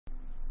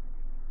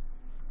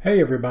Hey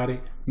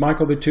everybody,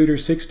 Michael the Tutor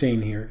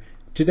 16 here.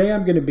 Today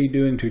I'm going to be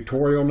doing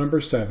tutorial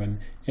number 7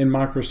 in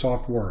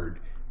Microsoft Word.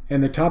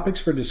 And the topics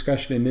for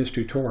discussion in this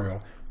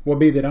tutorial will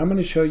be that I'm going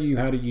to show you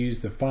how to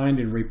use the Find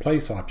and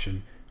Replace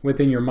option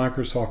within your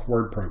Microsoft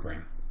Word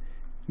program.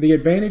 The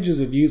advantages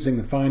of using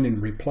the Find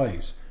and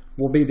Replace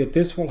will be that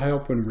this will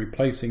help when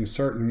replacing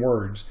certain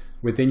words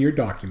within your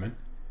document.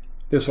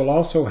 This will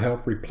also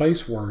help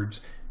replace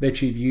words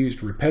that you've used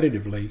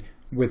repetitively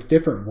with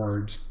different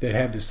words that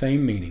have the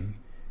same meaning.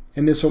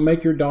 And this will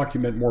make your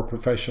document more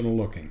professional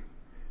looking.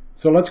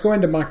 So let's go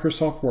into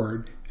Microsoft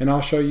Word and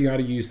I'll show you how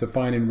to use the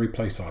Find and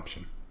Replace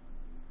option.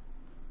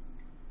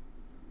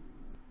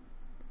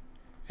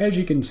 As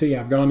you can see,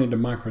 I've gone into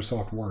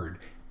Microsoft Word,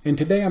 and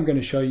today I'm going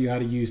to show you how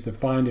to use the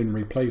Find and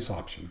Replace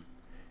option.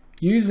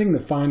 Using the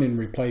Find and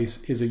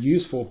Replace is a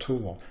useful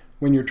tool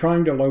when you're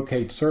trying to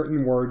locate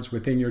certain words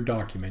within your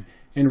document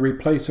and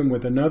replace them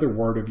with another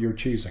word of your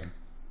choosing.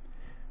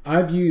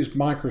 I've used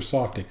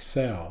Microsoft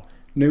Excel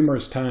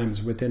numerous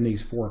times within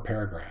these 4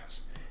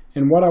 paragraphs.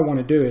 And what I want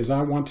to do is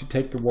I want to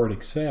take the word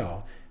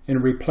Excel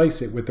and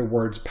replace it with the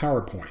words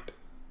PowerPoint.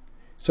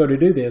 So to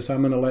do this,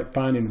 I'm going to let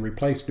Find and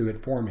Replace do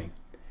it for me.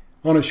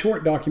 On a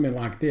short document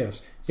like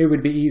this, it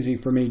would be easy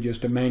for me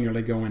just to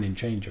manually go in and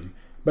change them.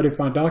 But if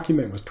my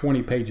document was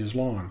 20 pages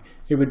long,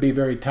 it would be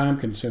very time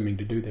consuming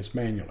to do this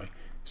manually.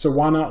 So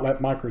why not let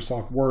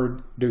Microsoft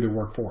Word do the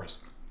work for us?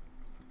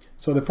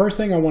 So the first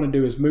thing I want to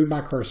do is move my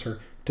cursor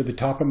to the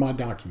top of my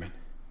document.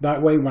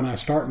 That way, when I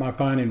start my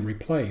Find and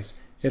Replace,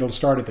 it'll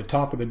start at the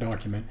top of the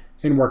document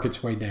and work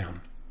its way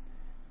down.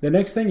 The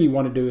next thing you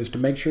want to do is to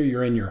make sure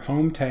you're in your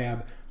Home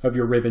tab of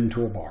your ribbon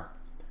toolbar.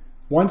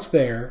 Once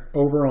there,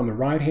 over on the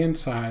right-hand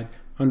side,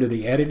 under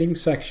the Editing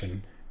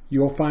section,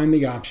 you'll find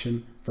the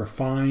option for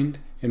Find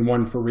and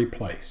one for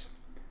Replace.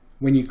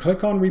 When you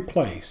click on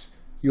Replace,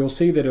 you'll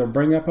see that it'll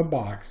bring up a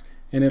box,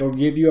 and it'll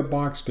give you a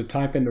box to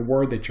type in the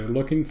word that you're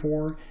looking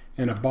for,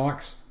 and a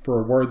box for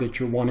a word that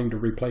you're wanting to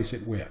replace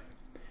it with.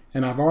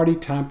 And I've already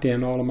typed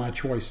in all of my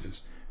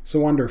choices.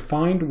 So under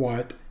Find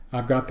What,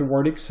 I've got the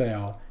word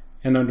Excel,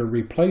 and under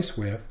Replace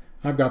With,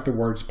 I've got the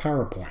words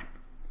PowerPoint.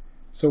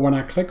 So when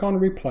I click on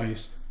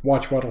Replace,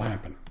 watch what will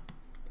happen.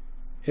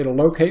 It'll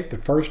locate the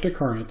first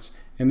occurrence,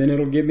 and then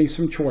it'll give me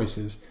some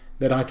choices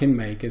that I can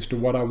make as to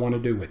what I want to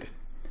do with it.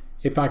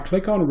 If I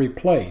click on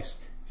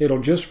Replace,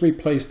 it'll just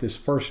replace this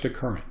first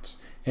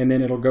occurrence, and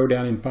then it'll go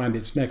down and find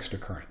its next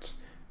occurrence.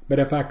 But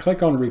if I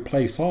click on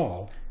Replace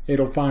All,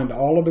 it'll find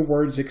all of the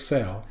words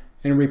Excel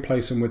and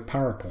replace them with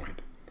PowerPoint.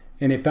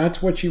 And if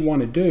that's what you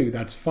want to do,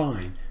 that's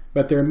fine.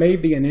 But there may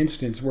be an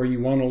instance where you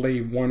want to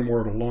leave one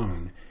word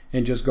alone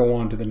and just go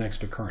on to the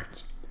next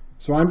occurrence.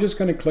 So I'm just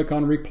going to click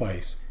on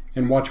Replace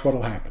and watch what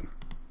will happen.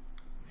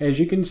 As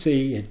you can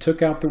see, it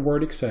took out the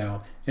word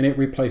Excel and it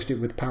replaced it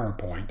with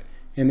PowerPoint.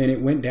 And then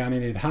it went down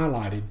and it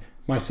highlighted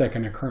my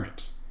second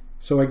occurrence.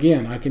 So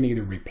again, I can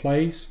either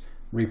replace,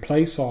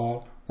 replace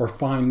all, or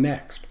find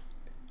next.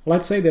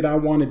 Let's say that I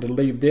wanted to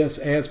leave this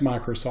as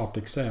Microsoft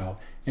Excel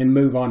and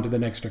move on to the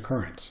next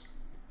occurrence.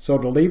 So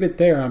to leave it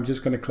there, I'm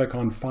just going to click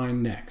on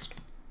Find Next.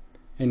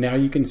 And now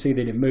you can see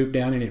that it moved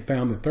down and it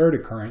found the third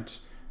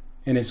occurrence,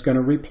 and it's going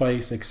to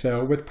replace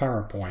Excel with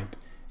PowerPoint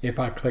if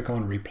I click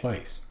on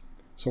Replace.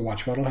 So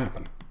watch what will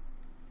happen.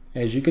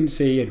 As you can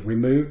see, it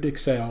removed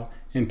Excel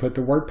and put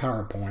the word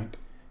PowerPoint.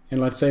 And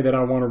let's say that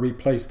I want to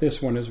replace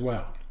this one as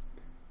well.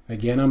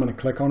 Again, I'm going to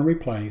click on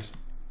Replace,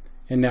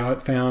 and now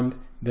it found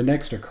the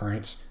next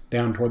occurrence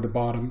down toward the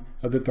bottom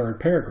of the third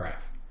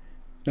paragraph.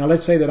 Now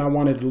let's say that I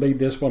wanted to leave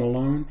this one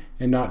alone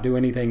and not do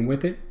anything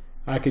with it.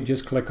 I could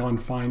just click on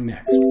Find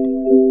Next.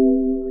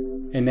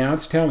 And now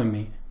it's telling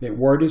me that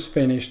Word is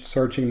finished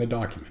searching the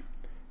document.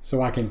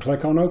 So I can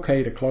click on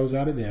OK to close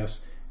out of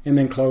this and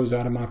then close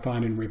out of my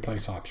Find and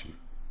Replace option.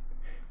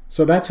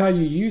 So that's how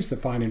you use the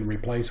Find and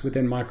Replace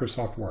within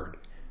Microsoft Word.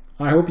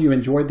 I hope you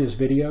enjoyed this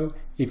video.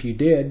 If you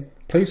did,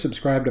 please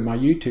subscribe to my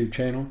YouTube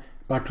channel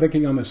by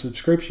clicking on the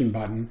subscription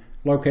button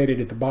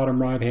located at the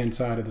bottom right-hand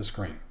side of the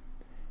screen.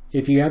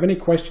 If you have any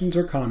questions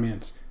or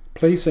comments,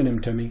 please send them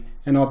to me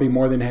and I'll be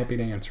more than happy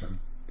to answer them.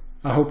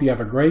 I hope you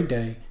have a great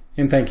day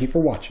and thank you for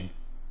watching.